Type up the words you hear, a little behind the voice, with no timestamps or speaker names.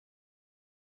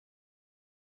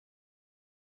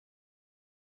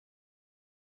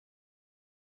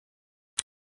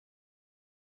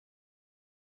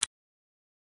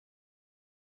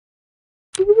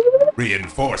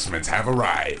Reinforcements have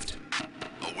arrived.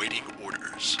 Awaiting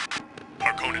orders.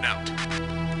 Harkonnen out.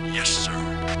 Yes, sir.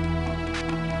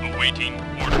 Awaiting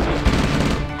orders.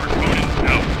 Harkonnen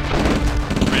out.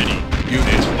 Ready.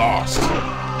 Unit lost.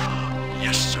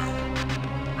 Yes, sir.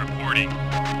 Reporting.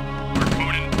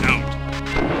 Harkonnen out.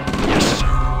 Yes,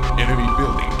 sir. Enemy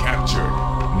building captured.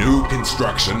 New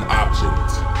construction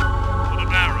options. For the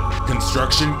Baron.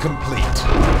 Construction complete.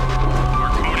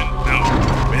 Harkonnen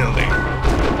out. Building.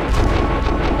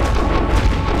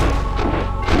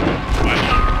 My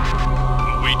lord.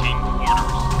 Awaiting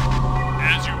orders.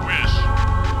 As you wish.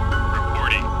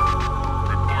 Reporting.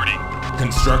 Reporting.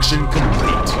 Construction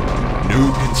complete. New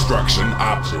construction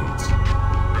options.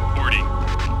 Reporting.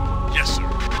 Yes, sir.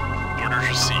 Orders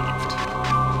received.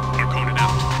 Harkonnen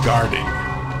out. Guarding.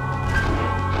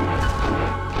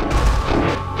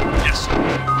 Yes, sir.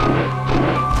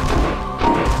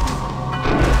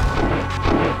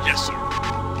 Yes, sir.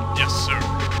 Yes, sir.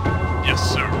 Yes,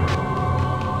 sir.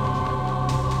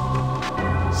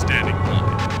 Standing by.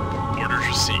 Orders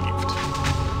received.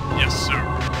 Yes, sir.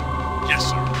 Yes,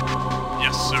 sir.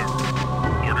 Yes, sir.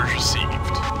 Orders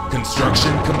received.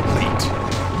 Construction complete.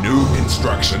 New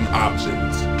construction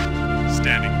options.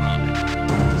 Standing by.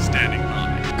 Standing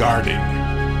by. Guarding.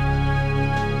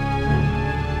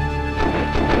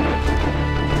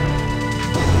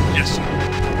 Yes, sir.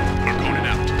 Harkonnen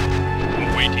out.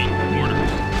 Awaiting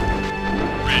orders.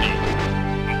 Ready.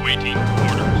 Awaiting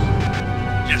orders.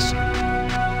 Yes, sir.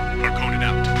 Harkonnen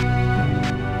out.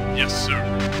 Yes, sir.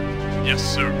 Yes,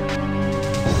 sir.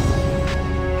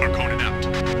 Harkonnen out.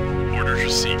 Orders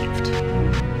received.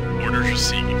 Orders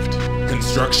received.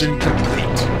 Construction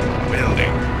complete.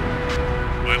 Building.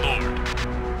 My lord.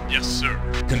 Yes, sir.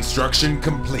 Construction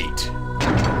complete.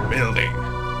 Building.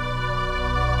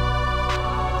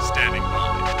 Standing by.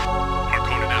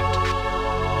 Harkonnen out.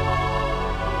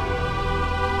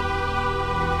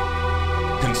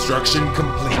 Construction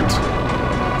complete.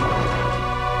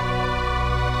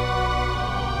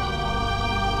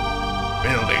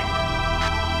 Building.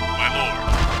 My lord.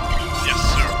 Yes,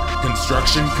 sir.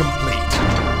 Construction complete.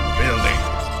 Building.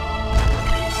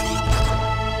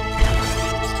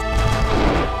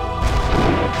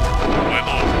 My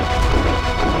lord.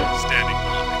 Standing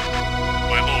by.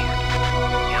 My lord.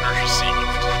 Orders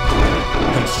received.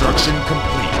 Construction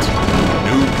complete.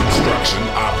 New construction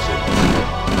options.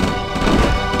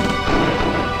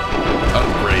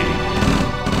 Upgrading.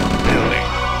 Building.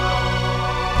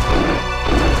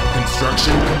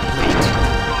 Construction complete.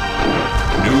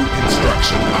 New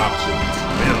construction options.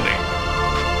 Building.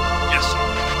 Yes, sir.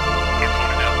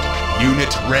 Harkonnen out.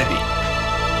 Unit ready.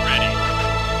 Ready.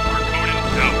 Harkonnen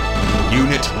out.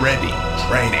 Unit ready.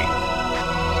 Training.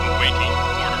 Awaiting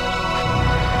orders.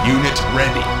 Unit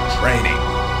ready. Training.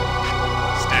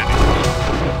 Standing by.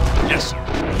 Yes, sir.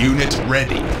 Unit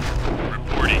ready.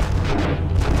 Reporting.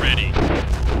 Ready.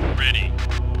 Ready.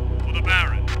 For the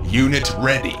Baron. Unit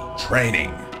ready.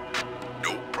 Training.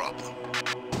 No problem.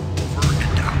 Over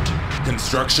and out.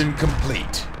 Construction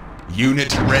complete.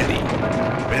 Unit ready.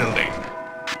 Building.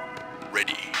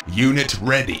 Ready. Unit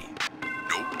ready.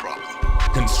 No problem.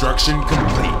 Construction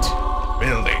complete.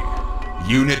 Building.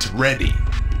 Unit ready.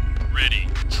 Ready.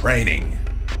 Training.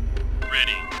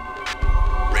 Ready.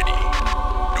 Ready.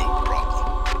 No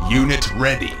problem. Unit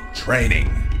ready. Training.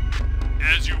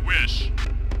 As you wish.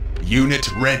 Unit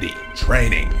ready.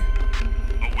 Training.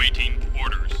 Awaiting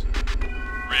orders.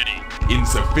 Ready.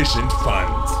 Insufficient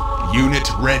funds. Unit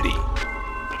ready.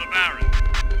 For the Baron.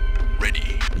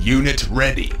 Ready. Unit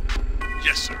ready.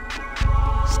 Yes, sir.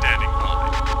 Standing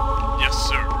by. Yes,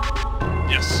 sir.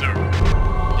 Yes, sir.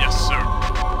 Yes, sir.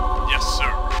 Yes,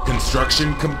 sir.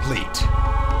 Construction complete.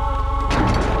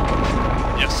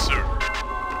 Yes, sir.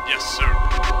 Yes, sir.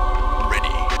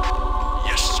 Ready.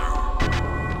 Yes, sir.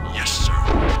 Yes, sir.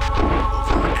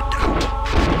 Over and out.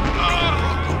 No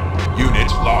problem.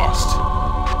 Unit lost.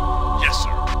 Yes,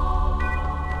 sir.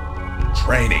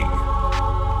 Training.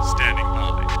 Standing by.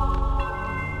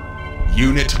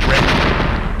 Unit ready.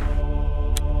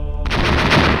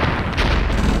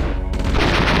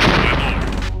 My lord.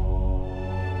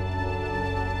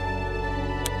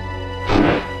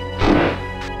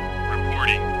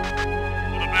 Reporting.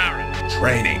 For the Baron.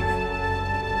 Training.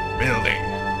 Building.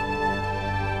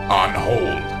 On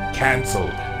hold.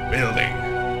 Cancelled. Building.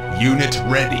 Unit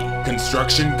ready.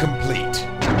 Construction complete.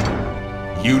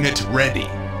 Unit ready.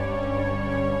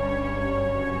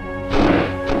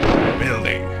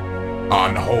 Building.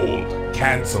 On hold.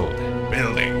 Cancelled.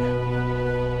 Building.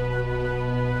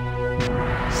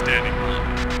 Standing by.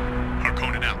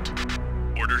 Harkonnen out.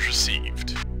 Orders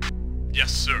received.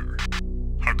 Yes, sir.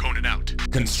 Harkonnen out.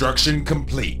 Construction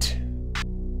complete.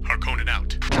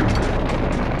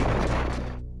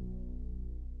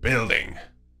 Building.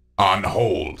 On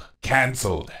hold.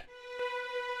 Cancelled.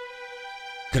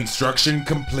 Construction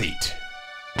complete.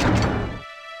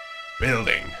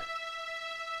 Building.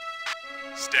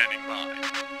 Standing by.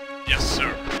 Yes,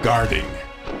 sir. Guarding.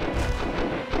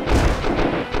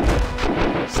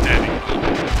 Standing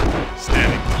by.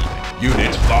 Standing by.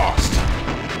 Unit lost.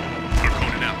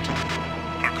 Harkonnen out.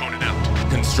 Harkonnen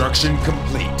out. Construction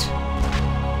complete.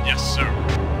 Yes, sir.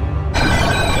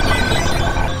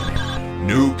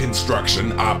 New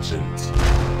construction options.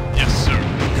 Yes, sir.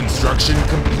 Construction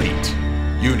complete.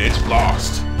 Unit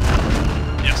lost.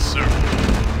 Yes, sir.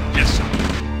 Yes, sir.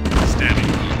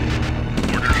 Standing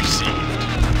by. Orders received.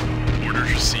 Orders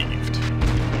received.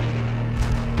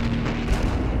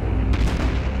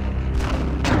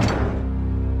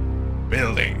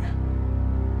 Building.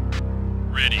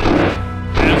 Ready.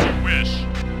 As you wish.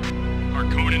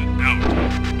 Harkonnen out.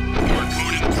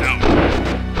 Harkonnen out.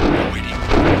 Awaiting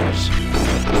orders.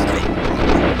 No problem.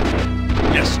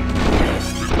 Yes, sir.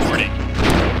 Reporting.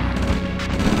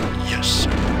 Yes,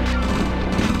 sir.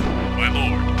 My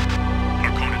lord.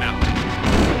 Harkonnen out.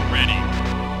 Ready.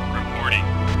 Reporting.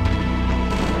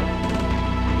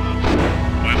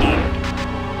 My lord.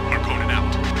 Harkonnen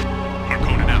out.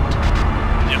 Harkonnen out.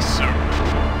 Yes, sir.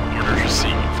 Orders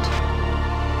received.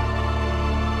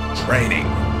 Training.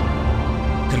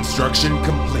 Construction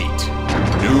complete.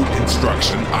 New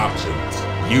construction options.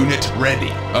 Unit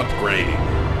ready. Upgrading.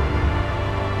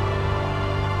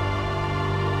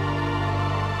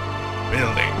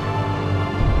 Building.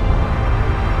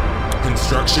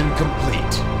 Construction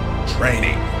complete.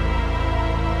 Training.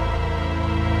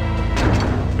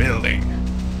 Building.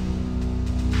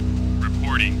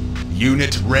 Reporting.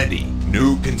 Unit ready.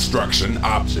 New construction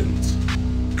options.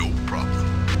 No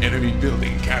problem. Enemy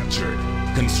building captured.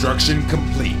 Construction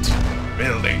complete.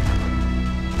 Building.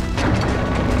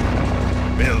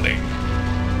 Building.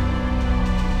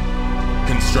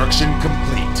 Construction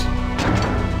complete.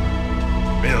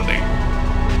 Building.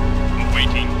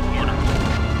 Awaiting order.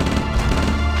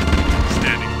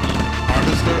 Standing by.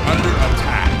 Harvester under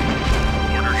attack.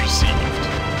 Orders received.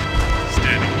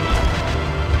 Standing by.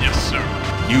 Yes, sir.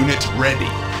 Unit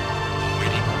ready.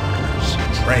 Awaiting orders.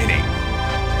 Training.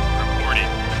 Reporting.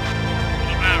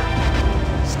 Lavera.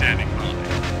 Standing by.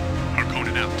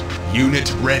 Harkonnen out.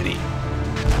 Unit ready.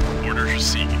 Orders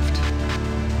received.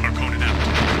 Harkonnen out.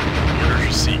 Orders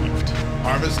received.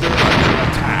 Harvester under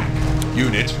attack.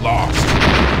 Unit lost.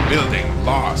 Building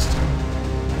lost.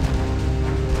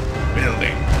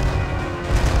 Building.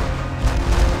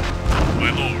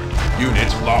 My lord.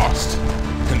 Unit lost.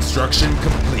 Construction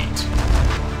complete.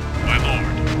 My lord.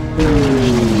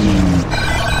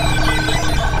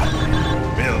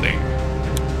 Building.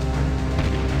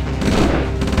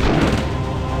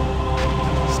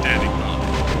 Standing by.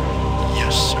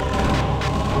 Yes, sir.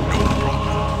 No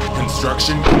problem.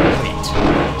 Construction complete.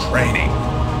 Training.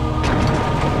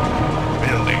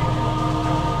 Building.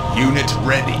 Unit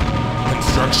ready.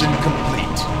 Construction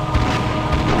complete.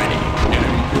 Ready.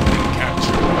 Enemy building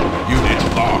captured. Unit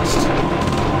lost.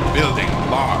 Building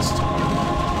lost.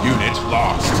 Unit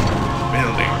lost.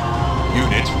 Building.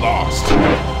 Unit lost.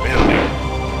 Building.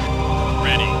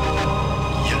 Ready.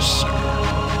 Yes, sir.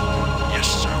 Yes,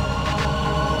 sir.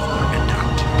 Over and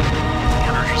out.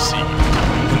 Orders received.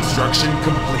 Construction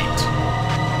complete.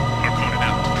 Harkonnen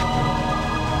out.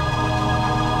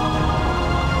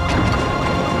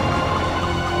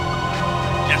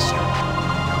 Yes, sir.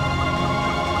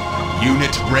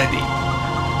 Unit ready.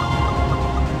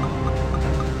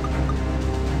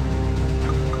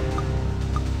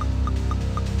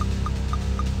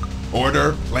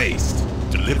 Order placed.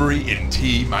 Delivery in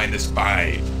T-5.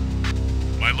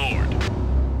 My lord.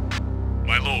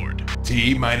 My lord.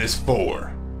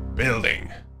 T-4.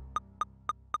 Building.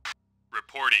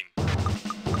 Reporting.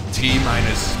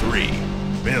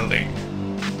 T-3. Building.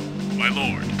 My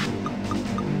lord.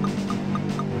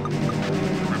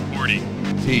 Reporting.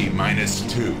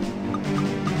 T-2.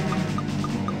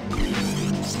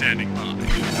 Standing by.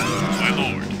 My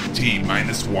lord.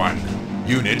 T-1.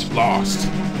 Unit lost.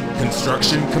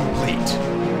 Construction complete.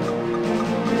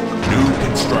 New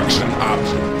construction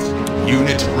options.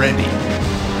 Unit ready.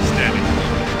 Standing by.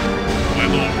 My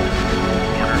lord.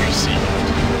 Orders received.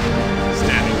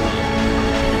 Standing by.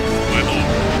 My lord.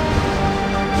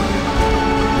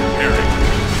 Preparing.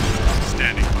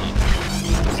 Standing by.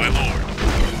 My lord.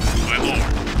 My lord.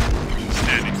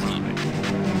 Standing by.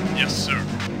 Yes, sir.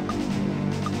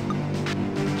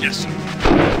 Yes, sir.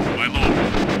 My lord.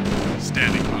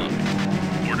 Standing by.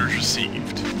 Orders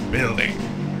received. Building.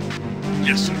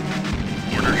 Yes, sir.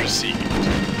 Orders received.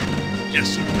 Yes,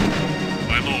 sir.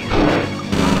 My lord.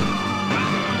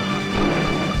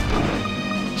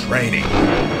 Training.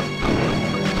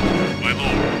 My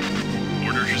lord.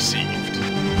 Orders received.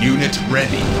 Unit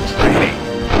ready. Training.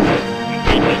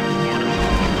 Awaiting order.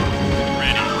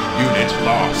 Ready. Unit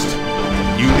lost.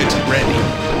 Unit ready.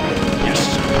 Yes,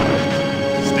 sir.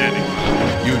 Standing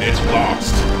by. Unit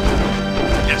lost.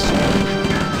 Yes, sir.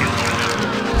 Harkonnen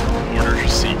out. Orders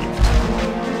received.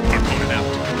 Harkonnen out.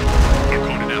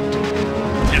 Harkonnen out.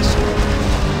 Yes, sir.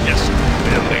 Yes, sir.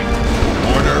 Building.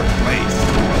 Order placed.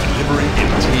 Delivery in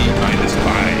T-5.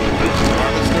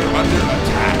 Harvester under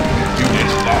attack.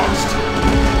 Unit lost.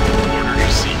 Orders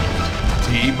received.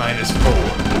 T-4.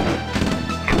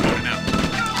 Harkonnen out.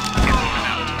 Harkonnen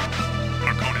out.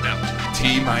 Harkonnen out.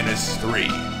 T-3.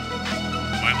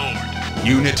 My lord.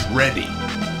 Unit ready.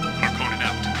 Harkonnen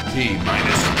out. T-2.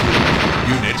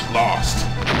 Unit lost.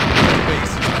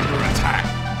 Base is under attack.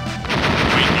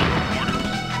 Awaiting orders.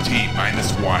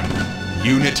 T-1.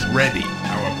 Unit ready.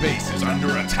 Our base is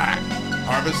under attack.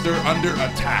 Harvester under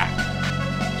attack.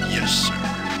 Yes, sir.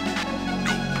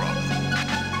 No problem.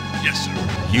 Yes, sir.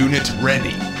 Unit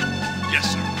ready. Yes,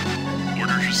 sir.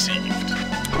 Orders received.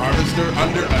 Harvester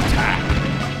under attack.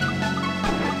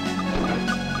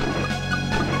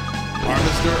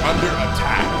 Harvester under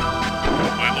attack.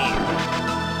 My lord.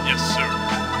 Yes, sir.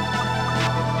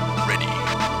 Ready.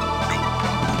 No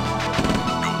problem.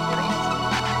 No problem.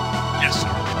 Yes,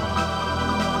 sir.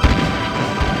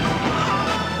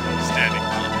 Standing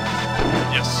by.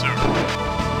 Yes, sir.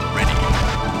 Ready.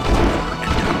 Over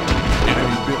and out.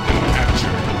 Enemy building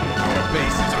captured. Our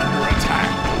base is under attack.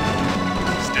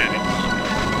 Standing by.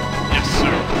 Yes,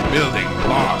 sir. Building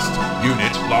lost.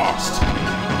 Unit lost.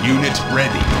 Unit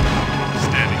ready.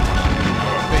 Standing by.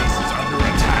 Our base is under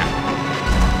attack.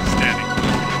 Standing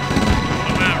by.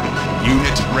 Amara.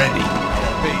 Unit ready.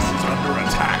 Our base is under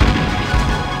attack.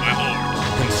 My lord.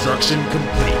 Construction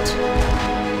complete.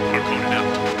 Harkonnen out.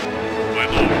 My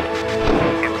lord.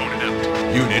 Harkonnen out.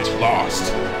 Unit lost.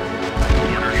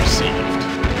 Orders received.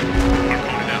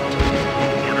 Harkonnen out.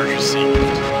 Orders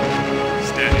received.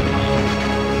 Standing by.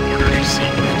 Orders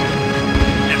received.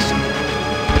 Yes, sir.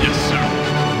 Yes, sir.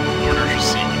 Orders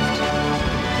received.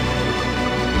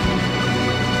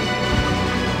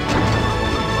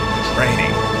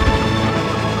 Training.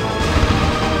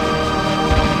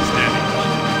 Standing by.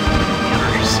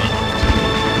 Orders received.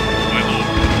 My lord.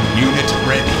 Unit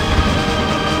ready.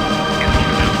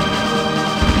 Harkonnen out.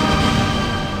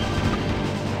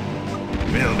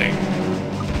 Building.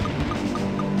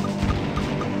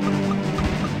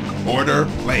 Order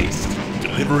placed.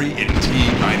 Delivery in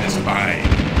T-5.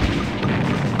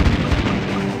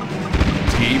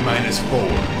 T-4.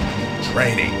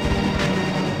 Training.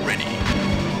 Ready.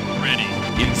 Ready.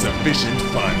 Insufficient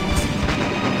funds.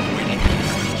 Waiting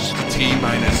orders.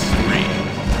 T-3.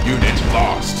 Unit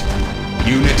lost.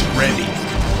 Unit ready.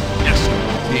 Yes, sir.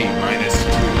 T-2.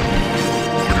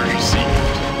 Orders received.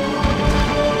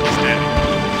 Standing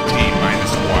by.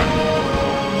 T-1.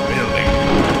 Building.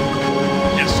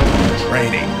 Yes, sir.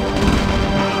 Training.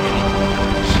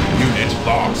 Unit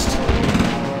lost.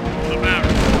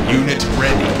 Amara. Unit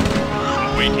ready.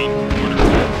 Awaiting order.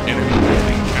 Enemy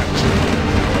building captured.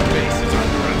 Our base is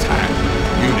under attack.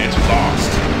 Unit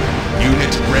lost.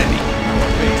 Unit ready. Our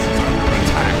base is under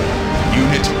attack.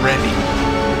 Unit ready.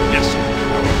 Yes, sir.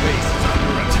 Our base is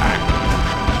under attack.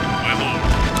 My lord.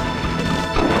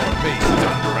 Our base is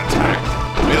under attack.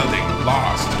 Building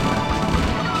lost.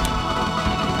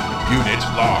 Unit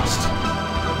lost.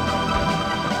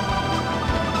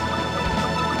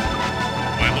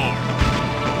 My lord.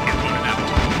 Harkonnen out.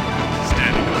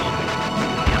 Standing by.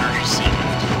 Orders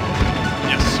received.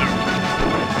 Yes, sir.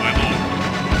 My lord.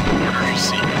 Orders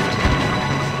received.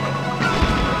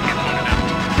 Harkonnen out.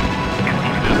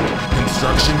 Harkonnen out.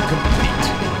 Construction complete.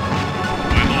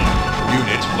 My lord.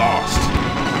 Unit lost.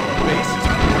 Our base is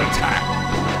under attack.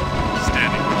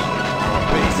 Standing by. Our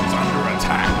base is under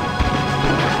attack.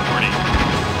 Reporting.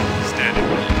 Standing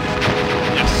by.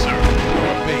 Yes, sir.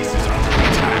 Our base is under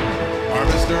attack.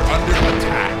 Harvester under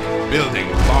attack. Building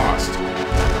lost.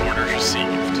 Orders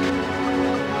received.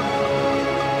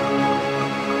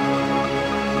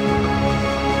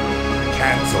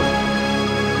 Cancel.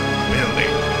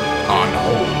 Building. On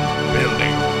hold.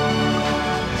 Building.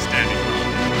 Standing by.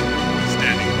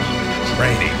 Standing by.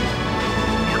 Training.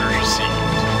 Orders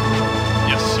received.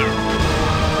 Yes, sir.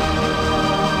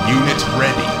 Unit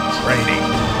ready. Training.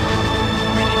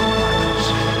 Waiting orders.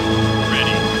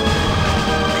 Ready.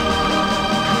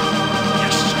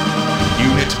 Yes, sir.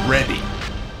 Unit ready.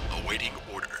 Awaiting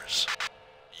orders.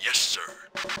 Yes, sir.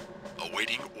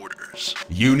 Awaiting orders.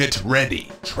 Unit ready.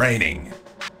 Training.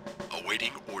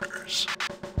 Awaiting orders.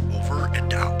 Over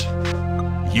and out.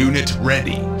 Unit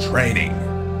ready. Training.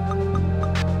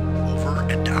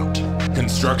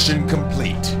 Construction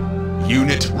complete.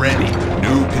 Unit ready.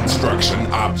 New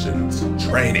construction options.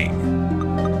 Training.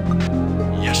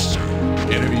 Yes, sir.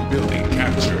 Enemy building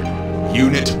captured.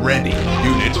 Unit ready.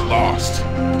 Unit lost.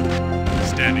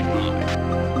 Standing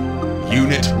by.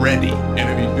 Unit ready.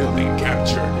 Enemy building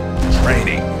captured.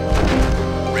 Training.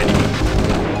 Ready.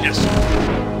 Yes, sir.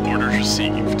 Orders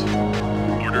received.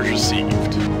 Orders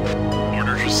received.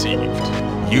 Orders received.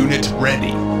 Unit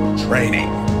ready.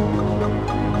 Training.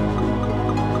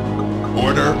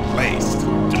 Order placed.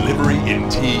 Delivery in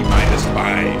T-5.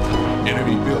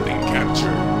 Enemy building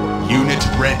captured. Unit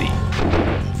ready.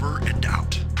 Over and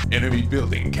out. Enemy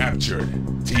building captured.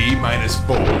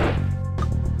 T-4.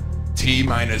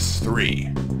 T-3.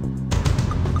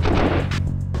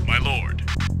 My lord.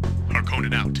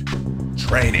 Harkonnen out.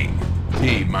 Training.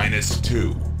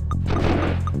 T-2.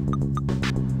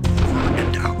 Over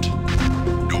and out.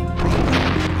 No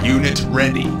problem. Unit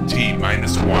ready.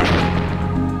 T-1.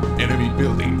 Enemy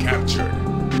building captured.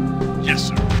 Yes,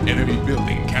 sir. Enemy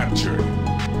building captured.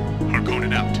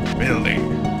 Harkonnen out. Building.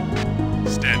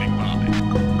 Standing by.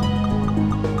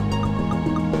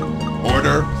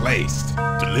 Order placed.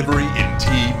 Delivery in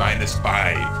T-5.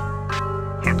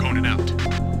 Harkonnen out.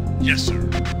 Yes, sir.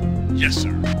 Yes,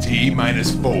 sir.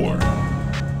 T-4.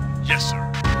 Yes,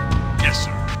 sir. Yes,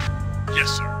 sir. Yes,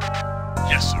 sir.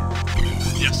 Yes, sir.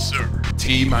 Yes, sir.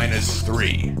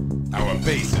 T-3. Our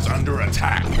base is under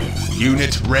attack.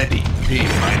 Unit ready.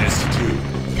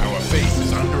 T-2. Our base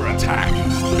is under attack.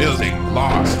 Building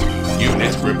lost.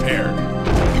 Unit repaired.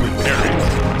 Repairing.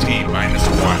 T-1.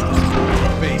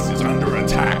 Our base is under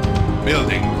attack.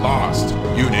 Building lost.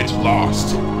 Unit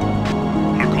lost.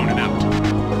 Harkonnen out.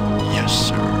 Yes,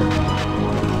 sir.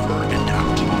 Over and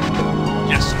out.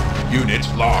 Yes, sir. Unit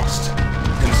lost.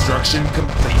 Construction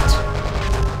complete.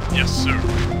 Yes, sir.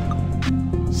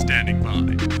 Standing by.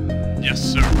 Yes,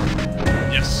 sir.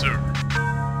 Yes, sir.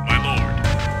 My lord.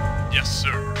 Yes,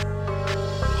 sir.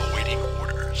 Awaiting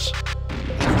orders.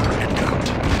 Over and out.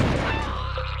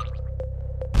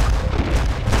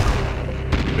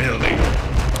 Building.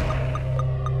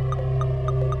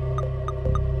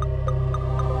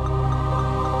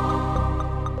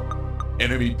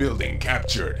 Enemy building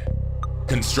captured.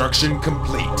 Construction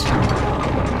complete.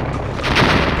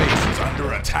 Base is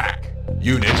under attack.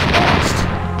 Unit lost.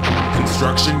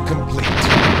 Construction complete.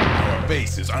 Our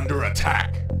base is under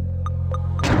attack.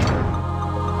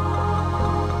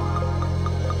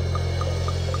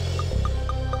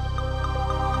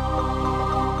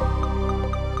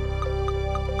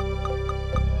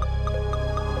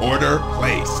 Order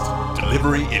placed.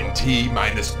 Delivery in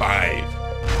T-5.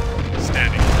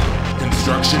 Standing by.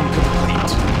 Construction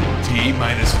complete.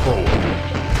 T-4.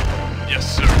 Yes,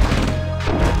 sir.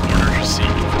 Orders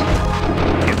received.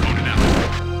 Harkonnen out.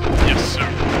 Yes, sir.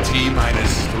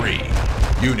 T-3.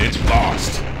 Unit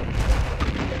lost.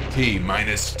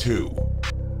 T-2.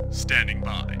 Standing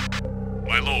by.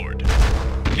 My lord.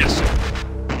 Yes, sir.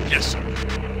 Yes, sir.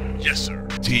 Yes, sir.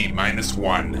 T-1.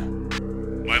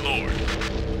 My lord.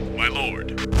 My lord.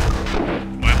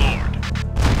 My lord.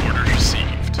 Orders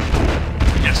received.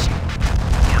 Yes, sir.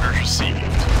 Orders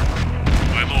received.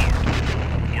 My lord.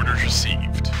 Orders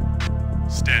received.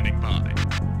 Standing by.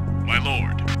 My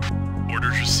lord.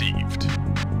 Orders received.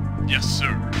 Yes,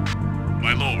 sir.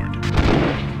 My lord.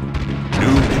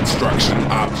 New construction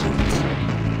options.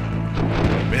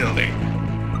 Building.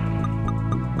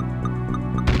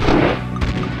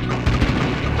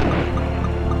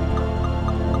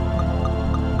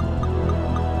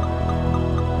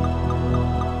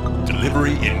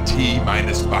 Delivery in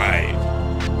T-5.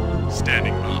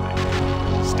 Standing by.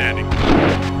 Standing by.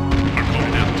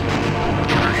 Harkonnen out.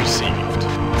 Orders received.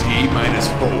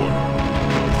 T-4.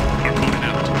 Harkonnen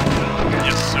out.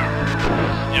 Yes, sir.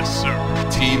 Yes, sir.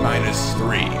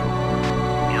 T-3.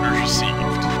 Orders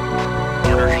received.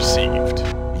 Orders received.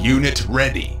 Unit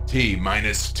ready.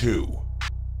 T-2.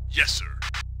 Yes, sir.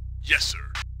 Yes, sir.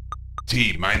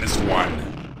 T-1.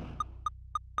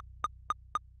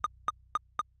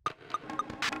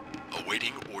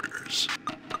 Awaiting orders.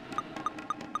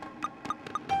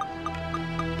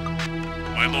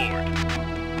 My lord.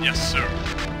 Yes, sir.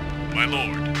 My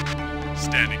lord.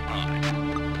 Standing by.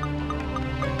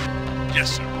 Yes,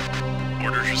 sir.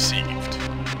 Orders received.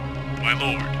 My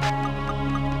lord.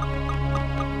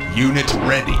 Unit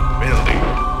ready. Building.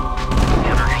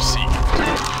 Orders received.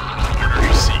 Orders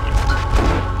received.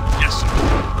 Yes, sir.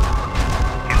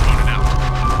 Harkonnen out.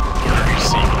 Orders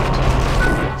received.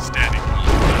 Standing by.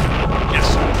 Yes,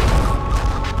 sir.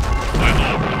 My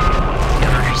lord.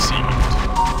 Orders received.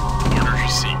 Orders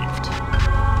received.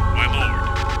 My lord.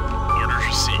 Orders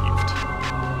received.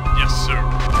 Yes, sir.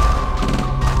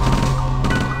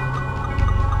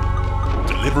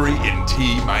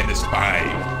 minus 5.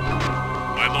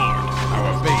 My lord.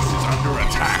 Our base is under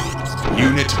attack.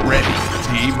 Unit ready.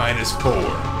 T minus 4.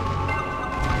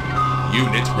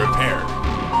 Unit repaired.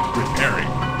 Repairing.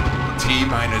 T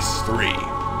minus 3.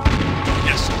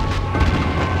 Yes, sir.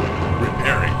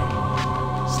 Repairing.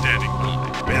 Standing by.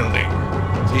 Building.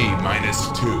 T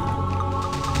minus 2.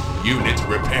 Unit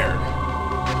repaired.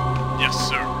 Yes,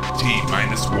 sir. T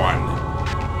minus 1.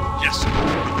 Yes, sir.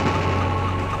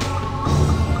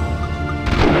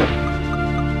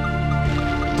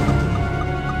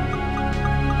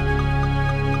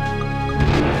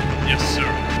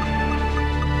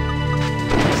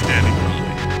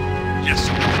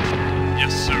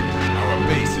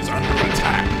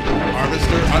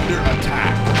 Under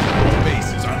attack. Our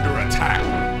base is under attack.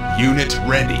 Unit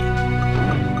ready.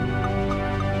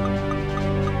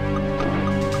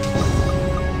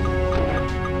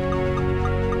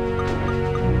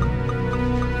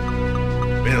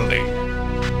 Building.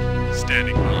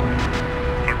 Standing by.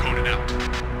 Harkonnen out.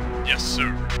 Yes,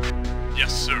 sir.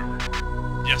 Yes, sir.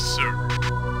 Yes, sir.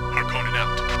 Harkonnen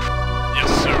out. Yes,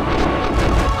 sir.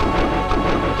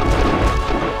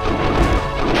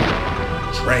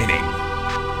 Training.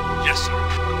 Yes, sir.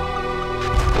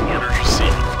 Orders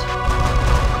received.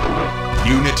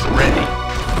 Unit ready.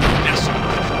 Yes, sir.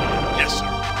 Yes, sir.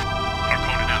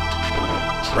 Harkonnen out.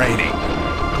 Training.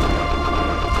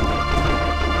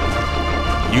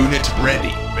 Unit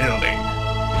ready. Building.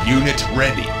 Unit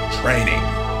ready. Training.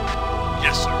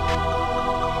 Yes, sir.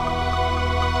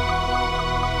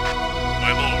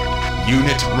 My lord.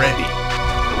 Unit ready.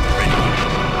 Ready.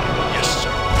 Yes,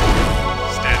 sir.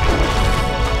 Standing by.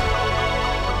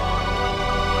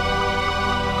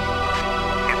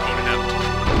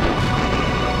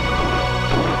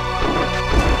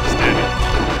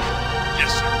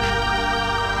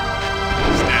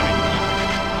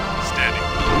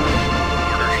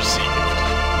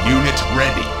 Unit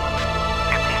ready.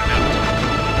 Harkonnen out.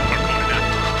 Harkonnen out.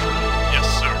 Yes,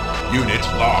 sir. Unit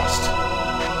lost.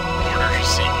 Orders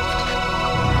received.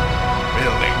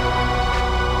 Building.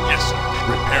 Yes, sir.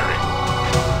 Repairing.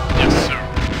 Yes, sir.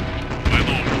 My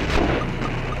lord.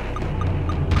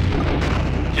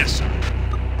 Yes, sir.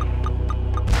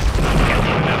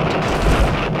 Harkonnen out.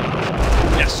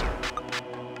 Yes, sir.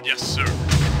 Yes, sir.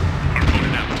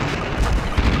 Harkonnen out.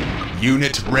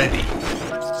 Unit ready.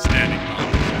 Standing by.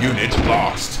 Unit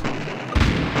lost.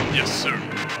 Yes, sir.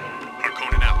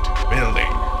 Harkonnen out.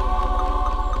 Building.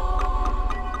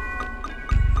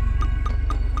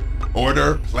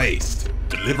 Order placed.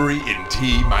 Delivery in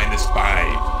T minus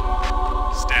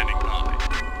 5. Standing by.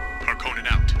 Harkonnen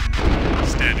out.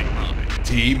 Standing by.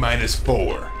 T minus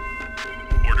 4.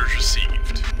 Orders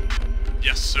received.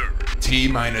 Yes, sir. T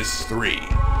minus 3.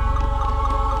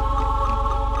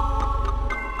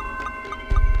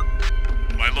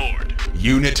 My lord.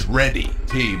 Unit ready.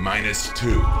 T minus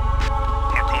 2.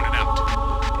 Harkonnen out.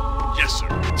 Yes, sir.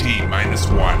 T minus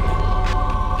 1.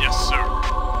 Yes, sir.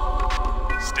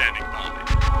 Standing by.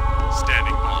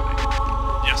 Standing by.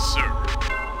 Yes, sir.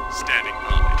 Standing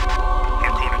by.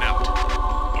 Harkonnen out.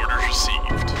 Orders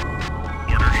received.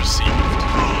 Orders received.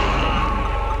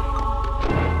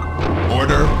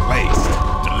 Order placed.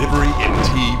 Delivery in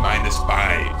T minus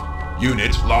 5.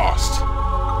 Unit lost.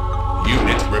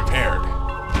 Unit repaired.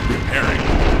 Repairing.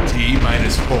 T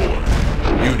minus 4.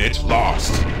 Unit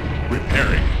lost.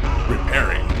 Repairing.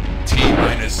 Repairing. T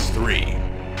minus 3.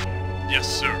 Yes,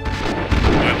 sir.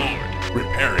 My lord.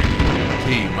 Repairing.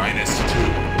 T minus 2.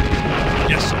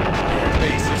 Yes, sir. Your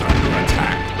base is under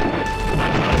attack.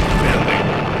 Building.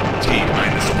 T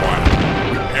minus 1.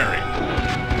 Repairing.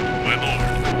 My lord.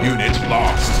 Unit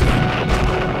lost.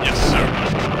 Yes, sir.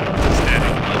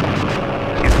 Standing by.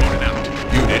 Harkonnen out.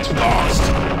 Unit lost.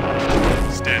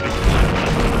 Standing by.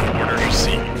 Orders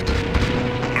received.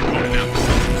 Harkonnen out.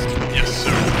 Yes,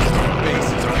 sir. Our base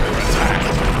is under attack.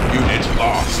 Unit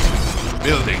lost.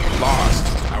 Building lost.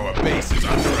 Our base is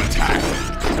under attack.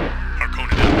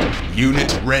 Harkonnen out.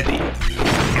 Unit ready.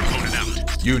 Harkonnen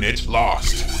out. Unit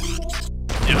lost.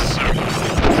 Yes, sir.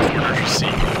 Orders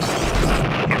received.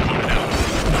 Harkonnen out.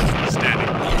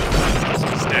 Standing by.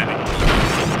 Standing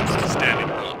by. Standing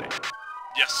by.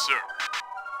 Yes, sir.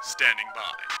 Standing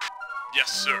by. Yes,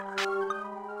 sir.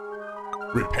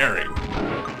 Repairing.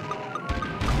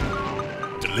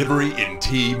 Delivery in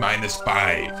T minus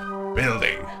 5.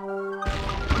 Building.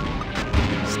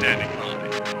 Standing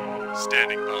by.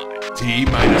 Standing by. T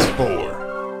minus 4.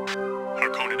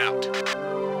 Harkonnen out.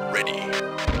 Ready.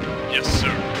 Yes,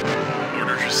 sir.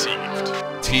 Orders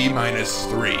received. T minus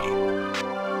 3.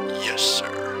 Yes,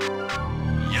 sir.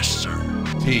 Yes, sir.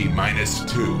 T minus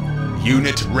 2.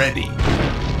 Unit ready.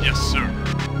 Yes, sir.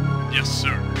 Yes,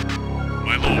 sir. My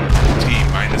My lord.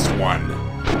 T-1.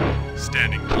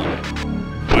 Standing by.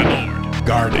 My lord.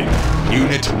 Guarding.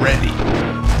 Unit ready.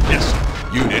 Yes, sir.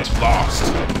 Unit lost.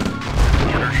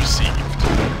 Orders received.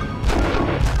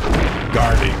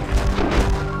 Guarding.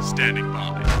 Standing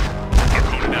by.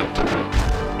 Harkonnen out.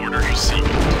 Orders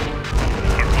received.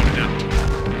 Harkonnen out.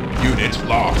 Unit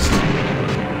lost.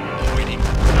 Awaiting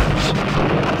orders.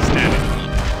 Standing by.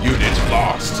 Unit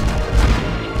lost.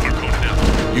 Harkonnen out.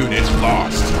 Unit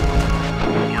lost.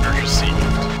 Orders received.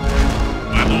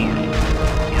 My lord.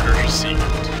 Orders received.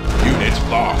 Unit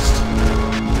lost.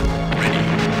 Ready.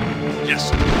 Yes,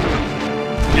 sir.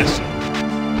 Yes, sir.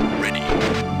 Ready.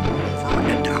 Over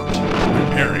and out.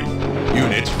 Repairing.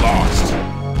 Unit lost.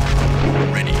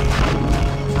 Ready.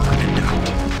 Over and out.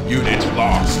 Unit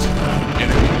lost.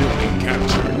 Enemy building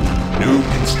captured. New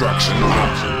construction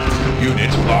options.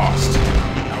 Unit lost.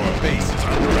 Our base is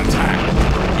under attack.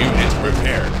 Unit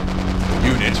repaired.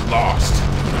 Unit lost.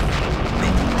 No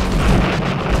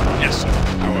problem. Yes, sir.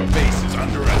 Our base is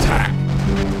under attack.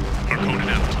 Harkonnen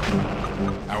out.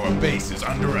 Our base is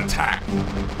under attack.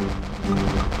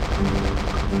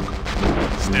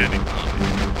 Standing by.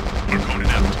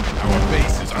 Harkonnen out. Our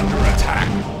base is under attack.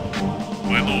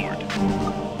 My lord.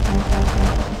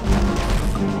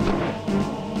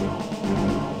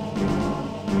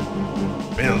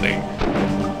 Building.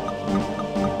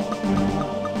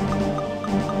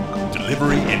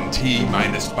 Delivery in T-5.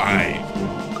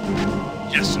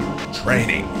 Yes, sir.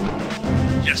 Training.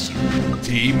 Yes, sir.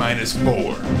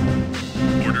 T-4.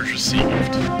 Orders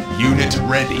received. Unit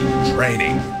ready.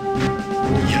 Training.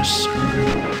 Yes, sir.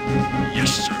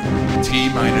 Yes, sir.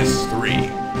 T-3.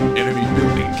 Enemy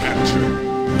building captured.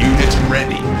 Unit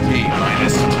ready. T-2.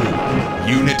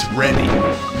 Unit ready.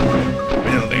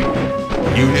 Building.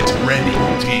 Unit ready.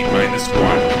 T-1.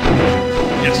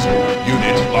 Yes, sir.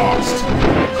 Unit lost.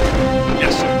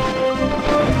 Yes, sir.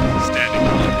 Standing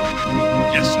by.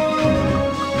 Yes, sir.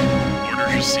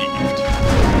 Orders received.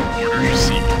 Orders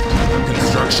received.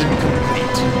 Construction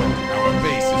complete. Our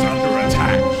base is under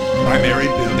attack. Primary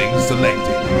building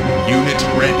selected. Unit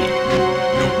ready.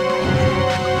 No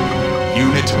problem.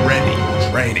 Unit ready.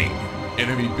 Training.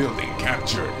 Enemy building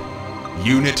captured.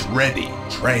 Unit ready.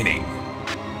 Training.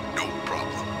 No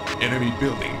problem. Enemy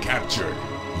building captured.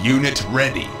 Unit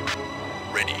ready.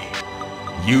 Ready.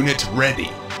 Unit ready.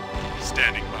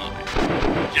 Standing by.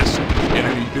 Yes, sir.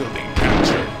 Enemy building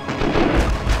captured.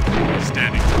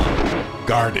 Standing by.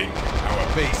 Guarding. Our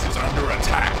base is under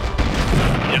attack.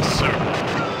 Yes, sir.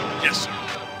 Yes, sir.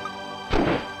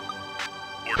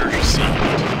 Orders received.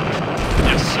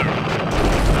 Yes, sir.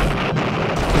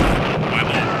 My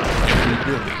lord. Enemy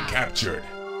building captured.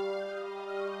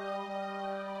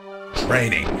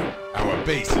 Training. Our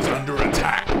base is under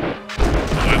attack.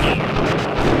 My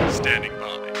lord. Standing by.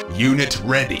 Unit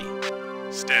ready.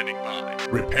 Standing by.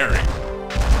 Repairing.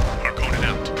 Harkonnen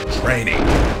out. Training.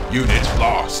 Unit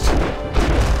lost.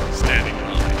 Standing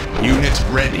by. Unit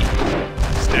ready.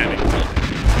 Standing by.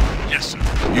 Yes, sir.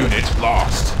 Unit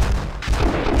lost.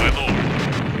 My lord.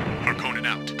 Harkonnen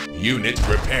out. Unit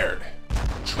repaired.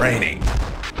 Training.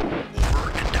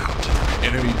 Over and out.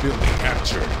 Enemy building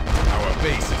captured. Our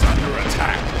base is under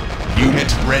attack.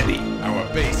 Unit ready. Our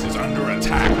base is under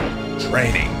attack.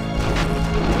 Training.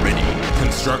 Ready.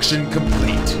 Construction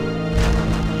complete.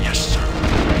 Yes, sir.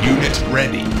 Unit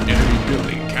ready. Enemy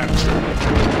building captured.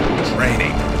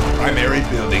 Training. Primary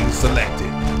building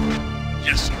selected.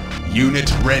 Yes, sir.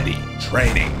 Unit ready.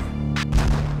 Training.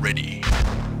 Ready.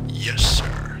 Yes,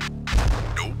 sir.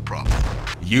 No problem.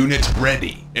 Unit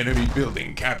ready. Enemy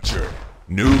building captured.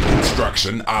 New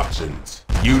construction options.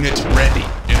 Unit ready.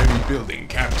 Enemy building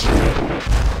captured.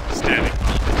 Standing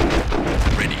by.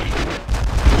 Ready.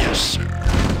 Yes, sir.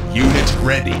 Unit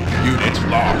ready. Unit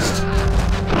lost.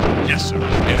 Yes, sir.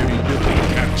 Enemy building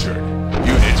captured.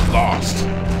 Unit lost.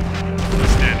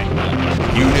 Standing by.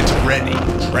 Unit ready.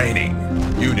 Training.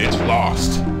 Unit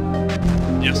lost.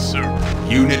 Yes, sir.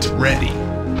 Unit ready.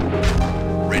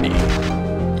 Ready.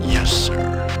 Yes,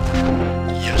 sir.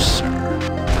 Yes, sir.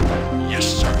 Yes,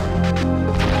 sir.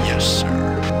 Yes, sir.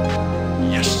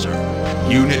 Yes, sir.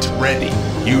 Unit ready.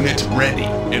 Unit ready.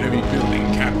 Enemy building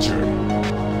captured.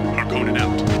 Harkonnen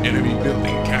out. Enemy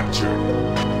building captured.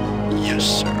 Yes,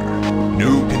 sir.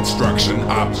 New construction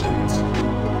options.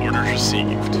 Orders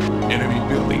received. Enemy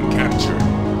building captured.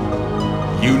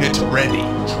 Unit ready.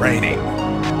 Training.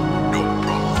 No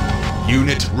problem.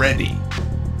 Unit ready.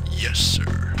 Yes,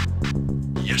 sir.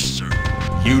 Yes, sir.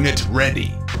 Unit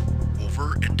ready.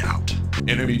 Over and out.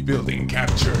 Enemy building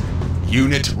captured.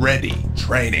 Unit ready.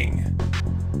 Training.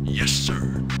 Yes,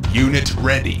 sir. Unit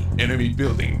ready. Enemy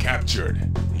building captured.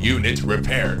 Unit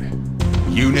repaired.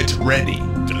 Unit ready.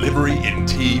 Delivery in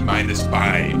T-minus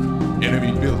 5.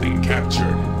 Enemy building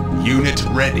captured. Unit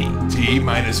ready.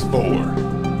 T-minus 4.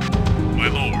 My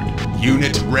lord.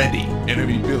 Unit ready.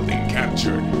 Enemy building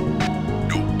captured.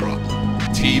 No problem.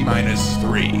 T-minus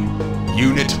 3.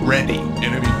 Unit ready.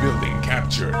 Enemy building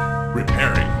captured.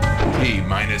 Repairing.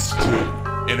 T-minus 2.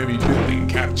 Enemy building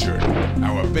captured.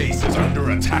 Our base is under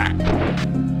attack.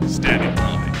 Standing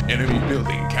by. Enemy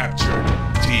building captured.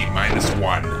 T-minus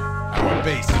 1. Our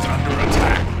base is under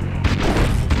attack.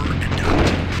 Over and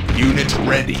out. Unit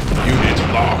ready. Unit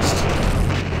lost.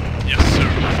 Yes, sir.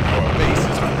 Our base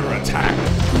is under attack.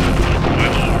 My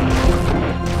lord.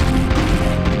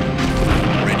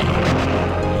 Ready.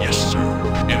 Yes, sir.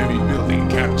 Enemy building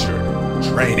captured.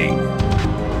 Training.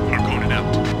 Harkonnen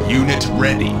out. Unit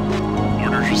ready.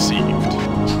 Orders received.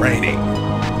 Training.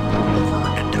 Over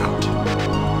and out.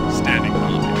 Standing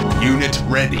by. Unit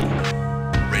ready.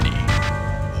 Ready.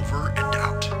 Over and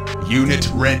out. Unit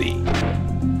ready.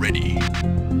 Ready.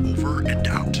 Over and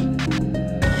out.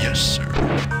 Yes, sir.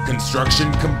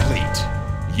 Construction complete.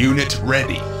 Unit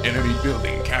ready. Enemy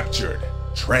building captured.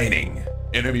 Training.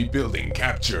 Enemy building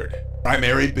captured.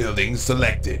 Primary building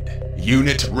selected.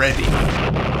 Unit ready.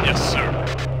 Yes, sir.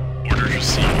 Orders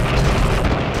received.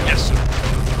 Yes, sir.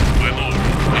 My lord.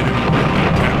 Enemy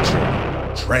building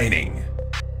captured. Training.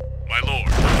 My lord.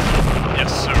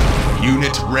 Yes, sir.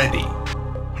 Unit ready.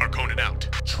 Harkonnen out.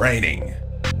 Training.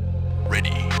 Ready.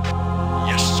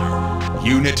 Yes, sir.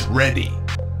 Unit ready.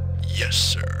 Yes,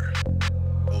 sir.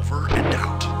 Over and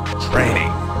out.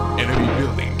 Training. Enemy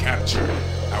building captured.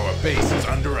 Our base is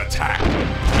under attack.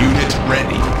 Unit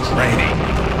ready. Training.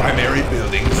 Primary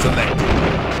building selected.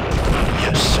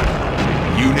 Yes, sir.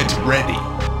 Unit ready.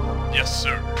 Yes,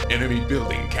 sir. Enemy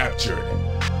building captured.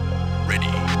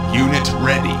 Ready. Unit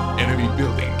ready. Enemy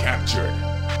building captured.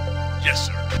 Yes,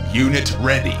 sir. Unit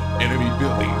ready. Enemy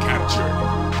building captured.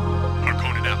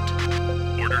 Harkonnen out.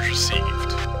 Orders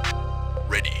received.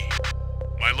 Ready.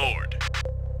 My lord.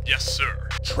 Yes, sir.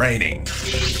 Training.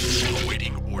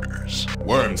 Awaiting orders.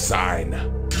 Worm sign.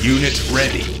 Unit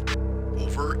ready.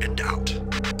 Over and out.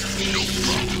 No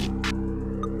problem.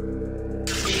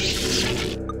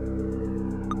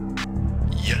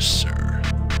 Yes, sir.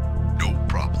 No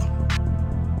problem.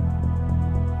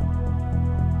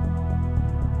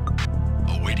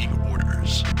 Awaiting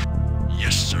orders.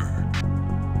 Yes, sir.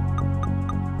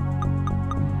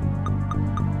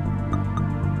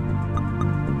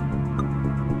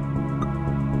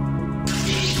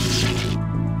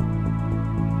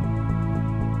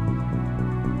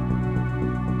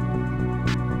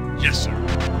 Yes, sir.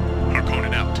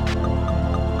 Harkonnen out.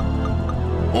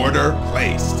 Order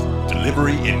placed.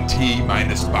 Delivery in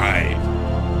T-minus 5.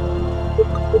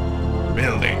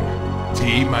 Building.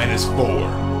 T-minus 4.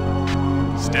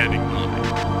 Standing by.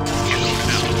 Harkonnen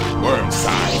out. Worm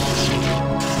sign.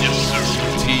 Yes, sir.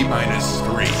 T-minus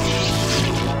 3.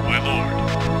 My lord.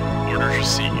 Orders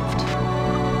received.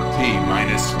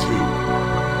 T-minus 2.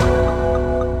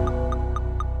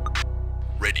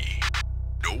 Ready.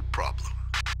 No problem.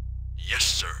 Yes,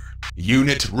 sir.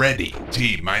 Unit ready.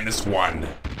 T-minus 1.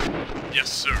 Yes,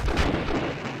 sir.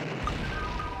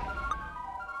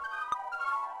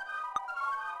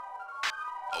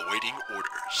 Awaiting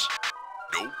orders.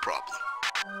 No problem.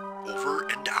 Over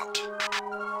and out.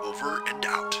 Over and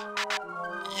out.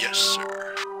 Yes,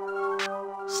 sir.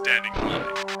 Standing by.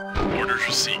 Orders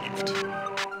received.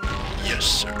 Yes,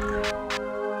 sir.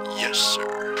 Yes,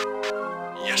 sir.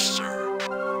 Yes, sir.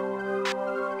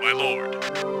 My lord.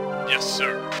 Yes,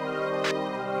 sir.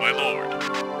 My lord.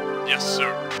 Yes,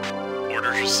 sir.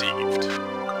 Orders received.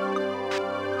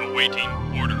 Awaiting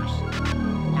orders.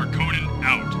 Harkonnen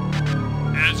out.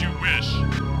 As you wish.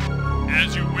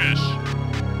 As you wish.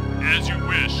 As you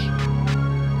wish.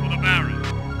 For the Baron.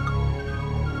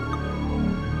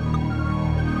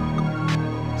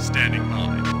 Standing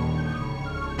by.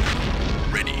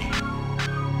 Ready.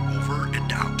 Over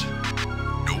and out.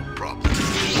 No problem.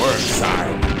 Worm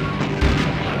sign.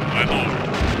 My lord.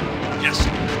 Yes,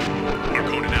 sir.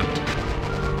 Harkonnen out.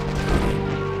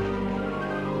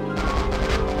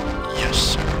 Yes,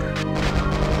 sir.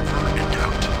 Over and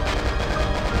out.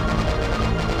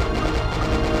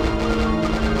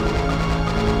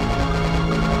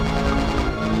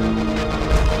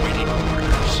 Awaiting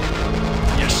orders.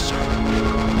 Yes, sir.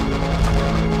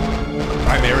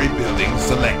 Primary building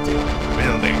selected.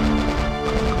 Building.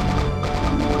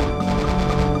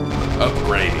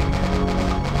 Upgrading.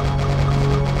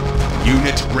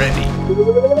 Unit ready.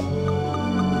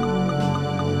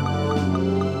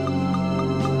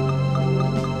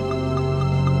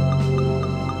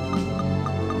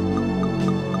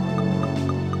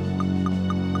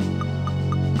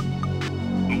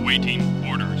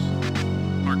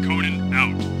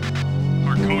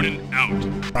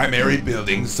 Primary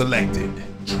building selected.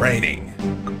 Training.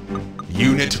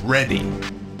 Unit ready.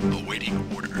 Awaiting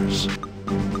orders.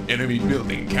 Enemy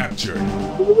building captured.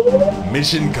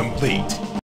 Mission complete.